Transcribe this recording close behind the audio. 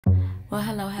Well,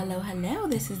 hello,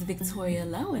 this is Victoria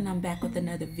Lowe and I'm back with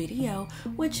another video,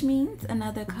 which means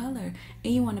another color,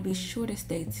 and you want to be sure to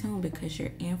stay tuned because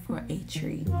you're in for a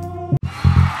treat.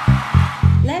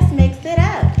 Let's mix it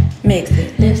up. Mix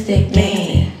it, lipstick,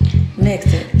 man. Mix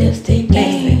it, lipstick,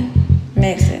 man.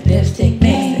 Mix it, lipstick,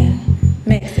 man.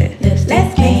 Mix it, lipstick,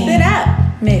 let's mix it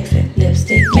up. Mix it,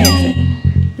 lipstick,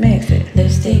 man. Mix it,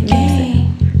 lipstick,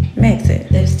 man. Mix it,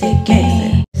 lipstick,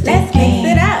 man. Let's mix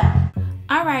it up.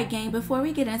 Alright gang, before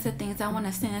we get into things, I want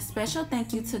to send a special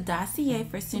thank you to Dossier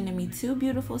for sending me two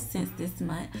beautiful scents this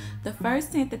month. The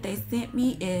first scent that they sent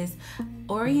me is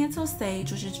Oriental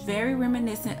Sage, which is very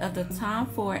reminiscent of the Tom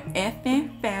Ford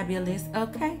Effin' Fabulous,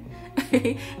 okay?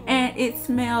 And it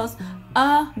smells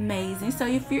amazing. So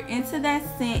if you're into that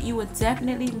scent, you would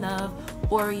definitely love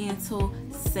Oriental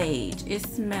Sage. It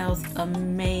smells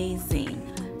amazing.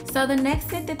 So the next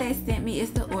scent that they sent me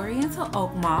is the Oriental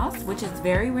Oak Moss, which is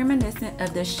very reminiscent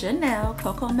of the Chanel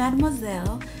Coco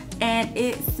Mademoiselle, and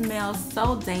it smells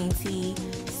so dainty,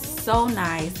 so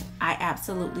nice. I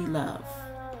absolutely love.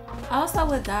 Also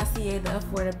with Dossier, the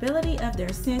affordability of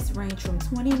their scents range from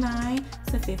 $29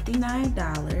 to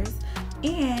 $59,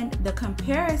 and the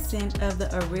comparison of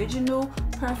the original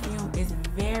perfume is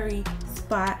very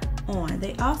spot on.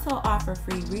 They also offer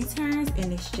free returns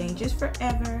and exchanges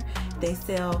forever. They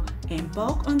sell in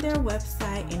bulk on their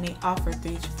website, and they offer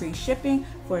free shipping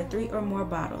for 3 or more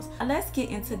bottles. Now let's get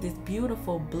into this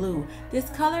beautiful blue. This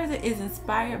color is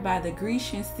inspired by the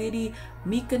Grecian city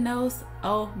Mykonos.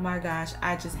 Oh my gosh,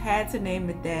 I just had to name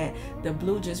it that. The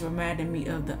blue just reminded me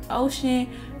of the ocean.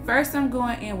 First, I'm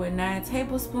going in with 9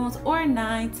 tablespoons or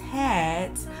 9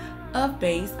 tads of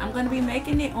base. I'm going to be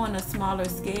making it on a smaller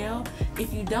scale.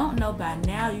 If you don't know by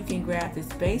now, you can grab this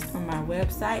base from my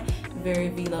website,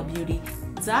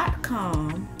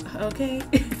 veryveelobeauty.com, okay?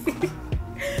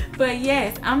 But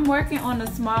yes, I'm working on a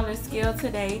smaller scale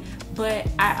today, but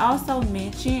I also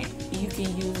mentioned you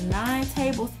can use 9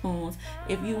 tablespoons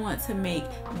if you want to make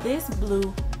this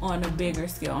blue on a bigger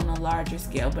scale, on a larger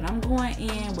scale. But I'm going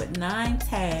in with 9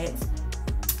 tads,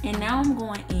 and now I'm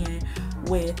going in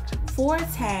with 4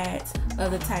 tads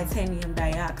of the titanium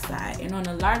dioxide, and on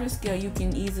a larger scale you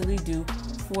can easily do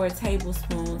 4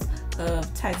 tablespoons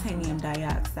of titanium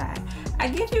dioxide. I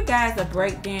give you guys a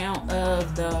breakdown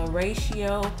of the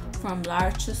ratio from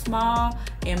large to small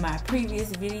in my previous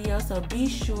video, so be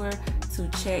sure to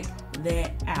check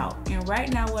that out. And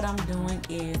right now what I'm doing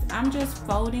is I'm just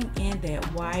folding in that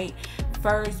white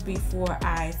first before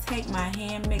I take my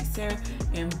hand mixer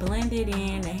and blend it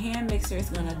in. The hand mixer is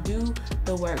gonna do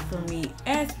the work for me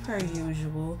as per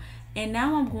usual. And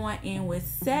now I'm going in with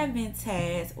 7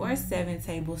 tads or 7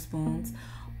 tablespoons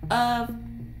of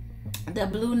the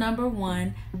blue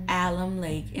 #1 Alum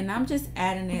Lake, and I'm just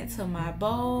adding it to my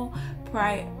bowl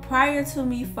prior to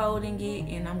me folding it,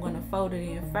 and I'm gonna fold it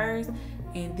in first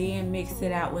and then mix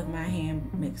it out with my hand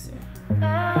mixer.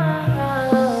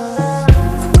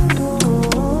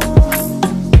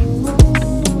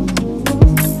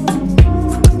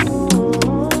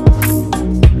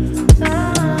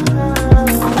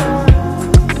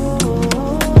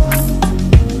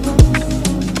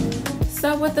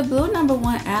 With the blue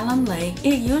 #1 Alum Lake,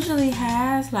 it usually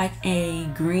has like a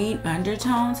green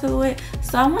undertone to it,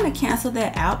 so I want to cancel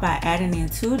that out by adding in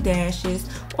 2 dashes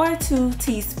or 2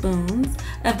 teaspoons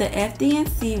of the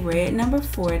FD&C red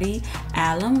 #40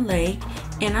 Alum Lake,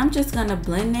 and I'm just gonna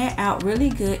blend that out really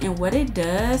good. And what it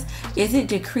does is it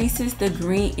decreases the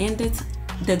green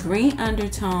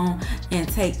undertone and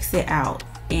takes it out,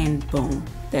 and boom,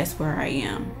 that's where I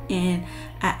am, and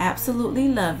I absolutely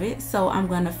love it. So I'm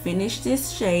going to finish this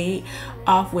shade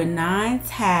off with 9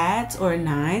 tads or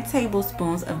 9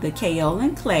 tablespoons of the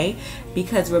Kaolin Clay,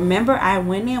 because remember I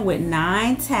went in with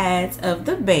 9 tads of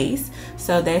the base,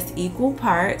 so that's equal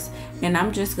parts. And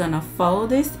I'm just going to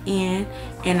fold this in,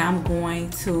 and I'm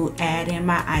going to add in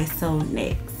my ISO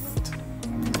next.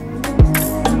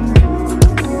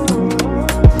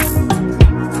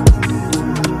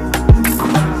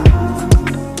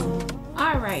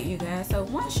 You guys, so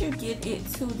once you get it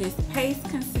to this paste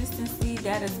consistency,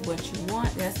 that is what you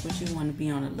want. That's what you want to be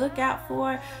on the lookout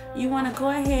for. You want to go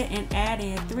ahead and add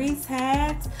in 3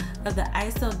 tads of the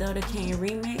Isododecane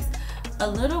remix. A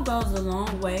little goes a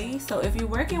long way, so if you're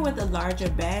working with a larger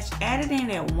batch, add it in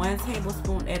at 1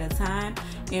 tablespoon at a time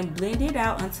and blend it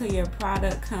out until your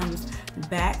product comes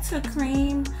back to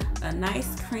cream, a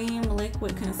nice cream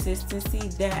liquid consistency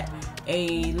that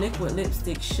a liquid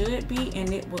lipstick should be,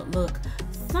 and it would look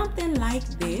something like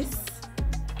this.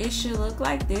 It should look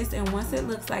like this, and once it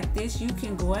looks like this, you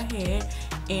can go ahead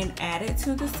and add it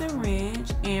to the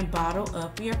syringe and bottle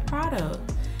up your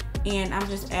product. and I'm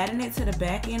just adding it to the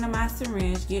back end of my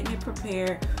syringe, getting it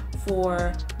prepared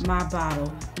for my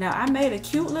bottle. Now I made a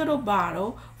cute little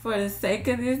bottle for the sake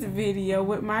of this video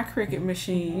with my Cricut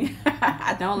machine.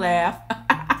 Don't laugh.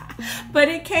 But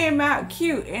it came out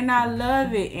cute and I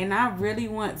love it, and I really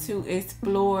want to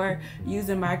explore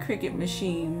using my Cricut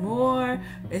machine more,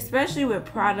 especially with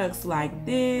products like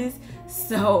this.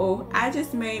 So I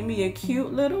just made me a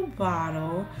cute little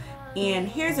bottle. And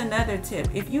here's another tip: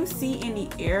 if you see any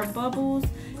air bubbles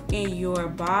in your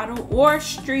bottle or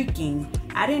streaking,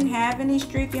 I didn't have any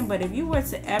streaking, but if you were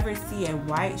to ever see a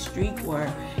white streak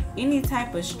or any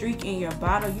type of streak in your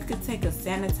bottle, you could take a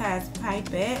sanitized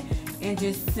pipette and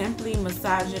just simply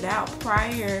massage it out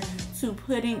prior to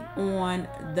putting on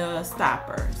the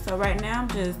stopper. So right now I'm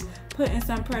just putting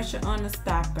some pressure on the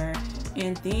stopper,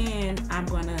 and then I'm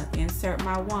gonna insert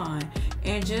my wand,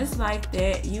 and just like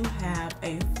that you have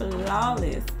a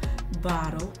flawless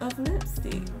bottle of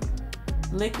lipstick,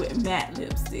 liquid matte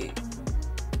lipstick.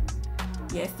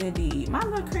 Yes indeed. My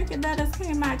little Cricut letters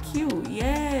came out cute.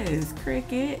 Yes,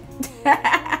 Cricut.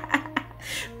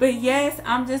 But yes,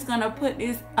 I'm just gonna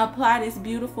apply this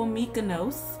beautiful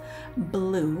Mykonos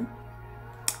blue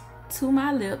to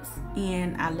my lips,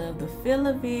 and I love the feel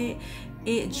of it.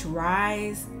 It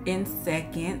dries in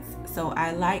seconds, so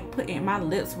I like putting, my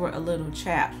lips were a little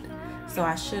chapped, so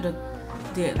I should have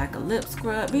did like a lip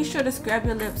scrub. Be sure to scrub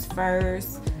your lips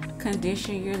first,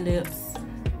 condition your lips,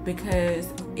 because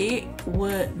it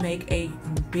would make a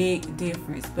big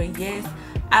difference. But yes,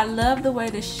 I love the way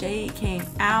the shade came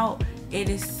out. It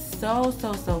is so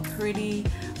pretty.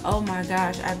 Oh my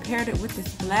gosh, I paired it with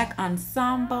this black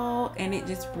ensemble and it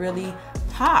just really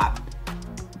popped.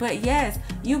 But yes,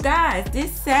 you guys,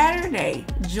 this Saturday,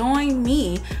 join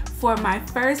me for my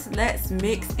first Let's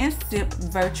Mix and Sip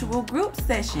virtual group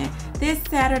session this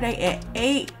Saturday at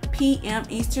 8 p.m.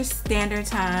 Eastern Standard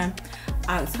Time,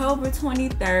 October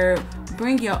 23rd.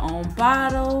 Bring your own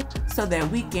bottle so that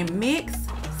we can mix,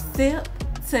 sip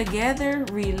together,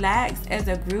 relax as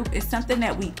a group. It's something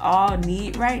that we all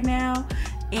need right now,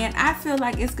 and I feel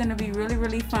like it's going to be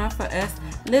really fun for us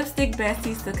lipstick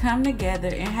besties to come together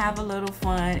and have a little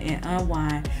fun and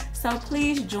unwind. So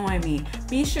please join me.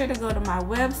 Be sure to go to my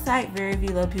website,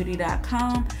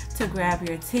 veryveelobeauty.com, to grab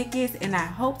your tickets, and I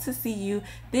hope to see you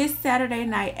this Saturday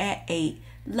night at 8.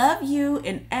 Love you,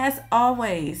 and as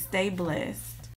always, stay blessed.